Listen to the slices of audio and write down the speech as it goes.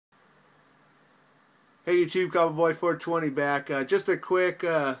Hey YouTube, Cowboy 420 back. Just a quick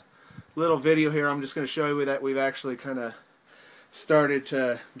little video here. I'm just going to show you that we've actually kind of started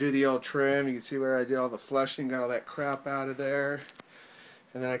to do the old trim. You can see where I did all the flushing, got all that crap out of there.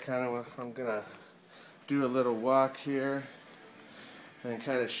 And then I'm going to do a little walk here and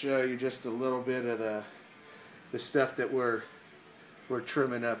kind of show you just a little bit of the stuff that we're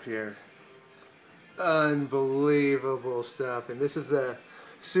trimming up here. Unbelievable stuff. And this is the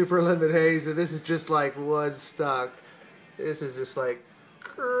Super Lemon Haze, and this is just like one stock. This is just like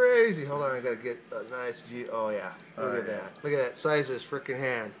crazy. Hold on, I gotta get a nice view. Oh yeah, look at that. Look at that size of his freaking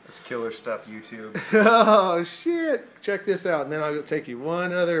hand. That's killer stuff, YouTube. Oh shit! Check this out, and then I'll take you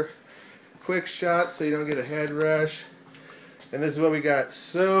one other quick shot so you don't get a head rush. And this is what we got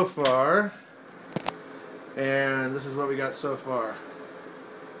so far. And this is what we got so far.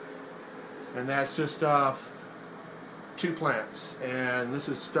 And that's just off 2 plants, and this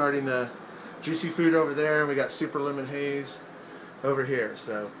is starting the juicy fruit over there, and we got Super Lemon Haze over here.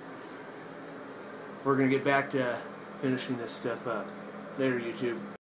 So we're gonna get back to finishing this stuff up later, YouTube.